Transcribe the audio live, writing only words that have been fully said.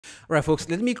All right, folks.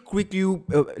 Let me quickly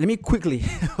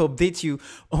update you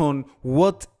on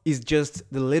what is just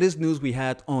the latest news we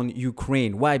had on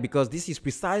Ukraine. Why? Because this is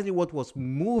precisely what was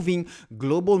moving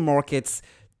global markets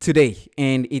today,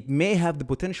 and it may have the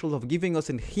potential of giving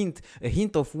us a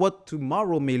hint of what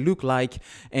tomorrow may look like.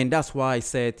 And that's why I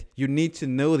said you need to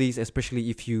know this,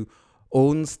 especially if you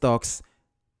own stocks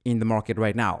in the market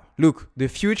right now. Look, the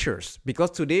futures,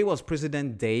 because today was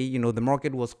President Day, the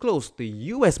market was closed. The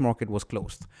US market was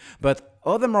closed. But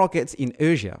other markets in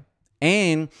Asia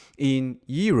and in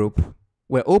Europe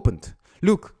were opened.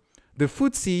 Look, the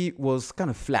FTSE was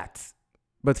kind of flat,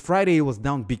 but Friday was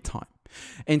down big time.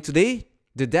 And today,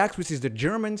 the DAX, which is the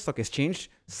German stock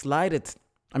exchange, slid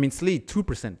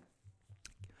 2%.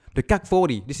 The CAC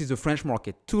 40, this is the French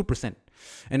market, 2%.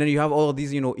 And then you have all of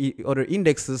these, other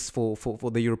indexes for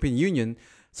the European Union.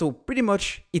 So pretty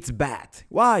much it's bad.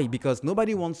 Why? Because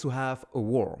nobody wants to have a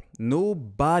war.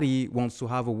 Nobody wants to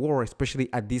have a war, especially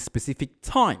at this specific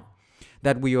time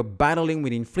that we are battling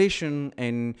with inflation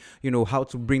and, how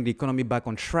to bring the economy back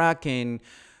on track and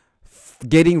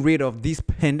getting rid of this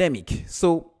pandemic.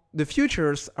 So the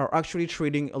futures are actually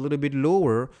trading a little bit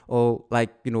lower, or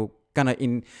kind of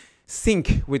in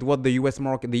sync with what the US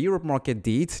market, the Europe market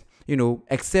did,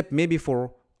 except maybe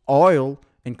for oil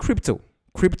and crypto.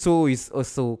 Crypto is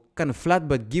also kind of flat,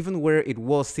 but given where it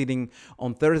was sitting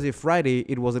on Thursday, Friday,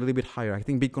 it was a little bit higher. I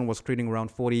think Bitcoin was trading around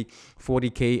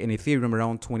 40K and Ethereum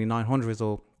around 2,900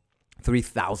 or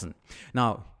 3,000.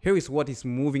 Now, here is what is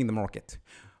moving the market.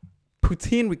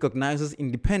 Putin recognizes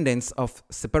independence of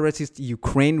separatist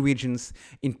Ukraine regions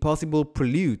in possible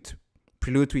prelude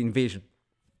to invasion.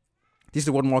 This is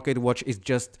what Market Watch is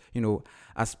just,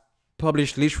 as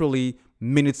published literally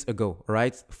minutes ago,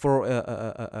 right?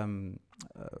 4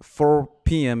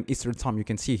 p.m. Eastern time, you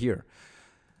can see here.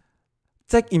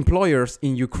 Tech employers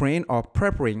in Ukraine are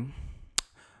preparing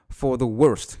for the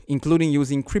worst, including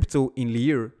using crypto in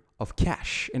lieu of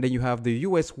cash. And then you have the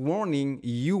US warning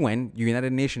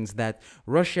United Nations, that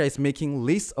Russia is making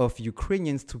lists of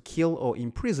Ukrainians to kill or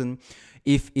imprison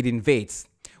if it invades.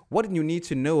 What you need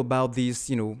to know about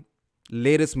this,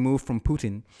 latest move from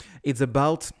Putin, it's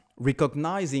about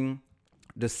recognizing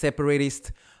the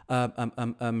separatist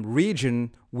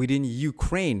region within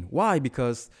Ukraine. Why?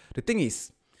 Because the thing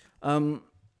is,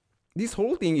 this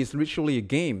whole thing is literally a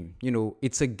game.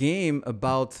 It's a game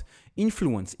about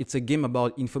influence. It's a game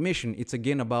about information. It's a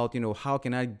game about, how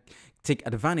can I take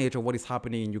advantage of what is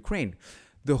happening in Ukraine.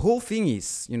 The whole thing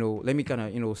is, let me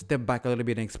kind of, step back a little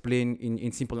bit and explain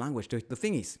in simple language. The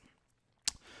thing is,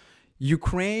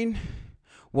 Ukraine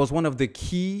was one of the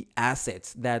key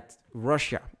assets that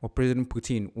Russia or President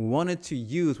Putin wanted to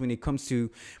use when it comes to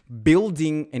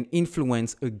building an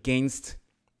influence against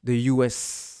the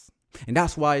US. And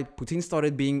that's why Putin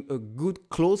started being a good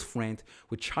close friend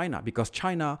with China, because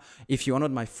China, if you are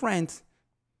not my friend,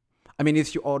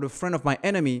 if you are the friend of my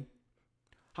enemy,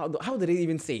 how did they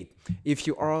even say it? If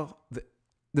you are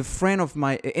the friend of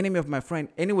my enemy of my friend,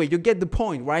 anyway, you get the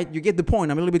point, right? You get the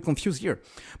point. I'm a little bit confused here.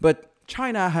 But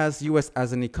China has US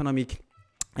as an economic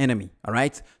enemy, all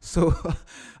right? So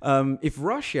if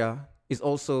Russia is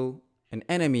also an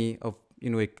enemy of,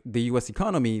 the US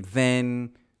economy,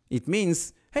 then it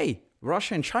means, hey,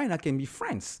 Russia and China can be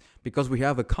friends because we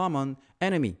have a common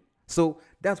enemy. So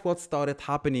that's what started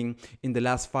happening in the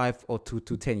last 5 or 2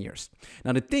 to 10 years.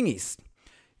 Now, the thing is,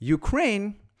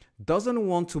 Ukraine doesn't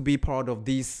want to be part of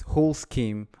this whole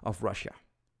scheme of Russia,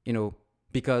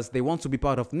 because they want to be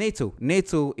part of NATO.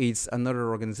 NATO is another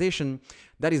organization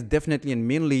that is definitely and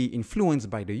mainly influenced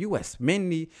by the US.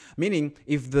 Mainly, meaning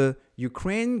if the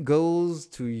Ukraine goes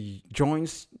to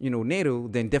joins, NATO,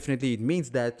 then definitely it means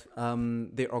that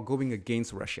they are going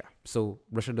against Russia. So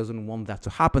Russia doesn't want that to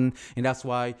happen, and that's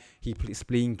why he is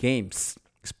playing games.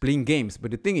 He's playing games.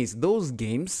 But the thing is, those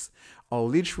games are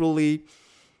literally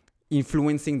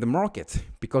influencing the market,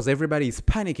 because everybody is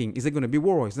panicking. Is it going to be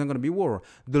war? Is it not going to be war?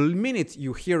 The minute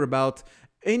you hear about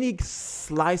any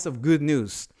slice of good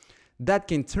news that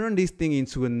can turn this thing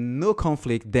into a no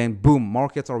conflict, then boom,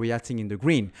 markets are reacting in the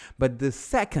green. But the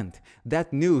second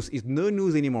that news is no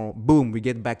news anymore, boom, we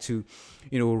get back to,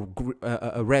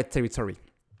 a red territory.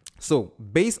 So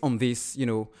based on this,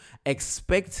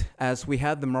 expect, as we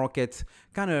have the market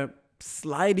kind of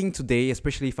sliding today,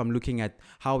 especially if I'm looking at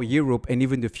how Europe and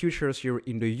even the futures here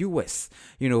in the US,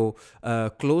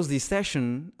 close this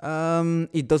session,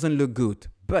 it doesn't look good.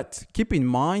 But keep in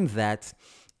mind that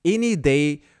any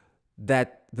day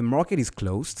that the market is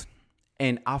closed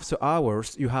and after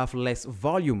hours, you have less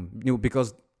volume,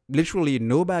 because literally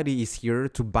nobody is here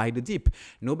to buy the dip.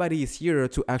 Nobody is here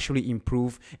to actually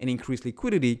improve and increase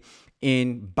liquidity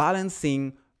in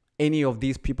balancing any of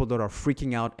these people that are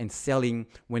freaking out and selling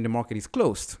when the market is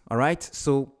closed. All right.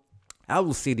 So I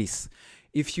will say this.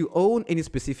 If you own any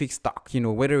specific stock,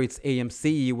 whether it's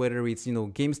AMC, whether it's,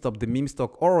 GameStop, the meme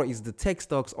stock, or is the tech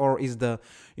stocks, or is the,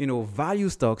 value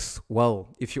stocks,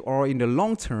 well, if you are in the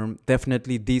long term,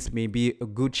 definitely this may be a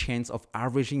good chance of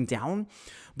averaging down.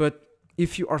 But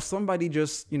if you are somebody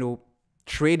just,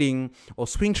 trading or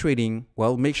swing trading,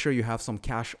 well, make sure you have some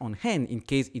cash on hand in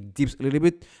case it dips a little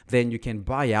bit, then you can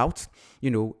buy out,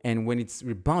 and when it's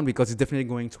rebound, because it's definitely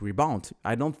going to rebound.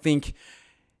 I don't think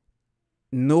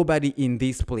nobody in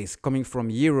this place coming from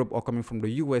Europe or coming from the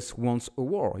US wants a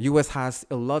war. US has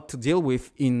a lot to deal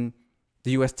with in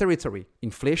the US territory.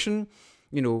 Inflation,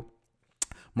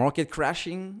 market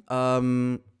crashing,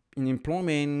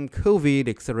 unemployment, COVID,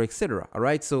 etc., etc. All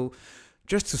right. So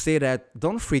just to say that,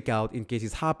 don't freak out in case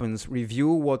it happens.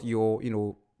 Review what your,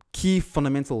 key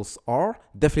fundamentals are.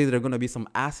 Definitely there are going to be some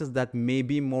assets that may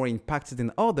be more impacted than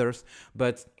others,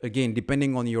 but again,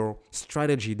 depending on your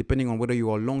strategy, depending on whether you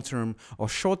are long-term or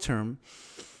short-term,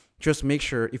 just make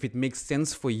sure if it makes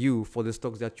sense for you, for the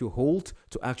stocks that you hold,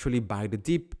 to actually buy the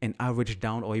dip and average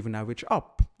down or even average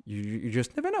up. You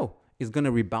just never know. It's going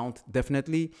to rebound,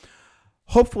 definitely.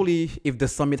 Hopefully, if the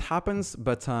summit happens,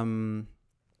 but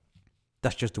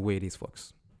that's just the way it is,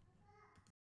 folks.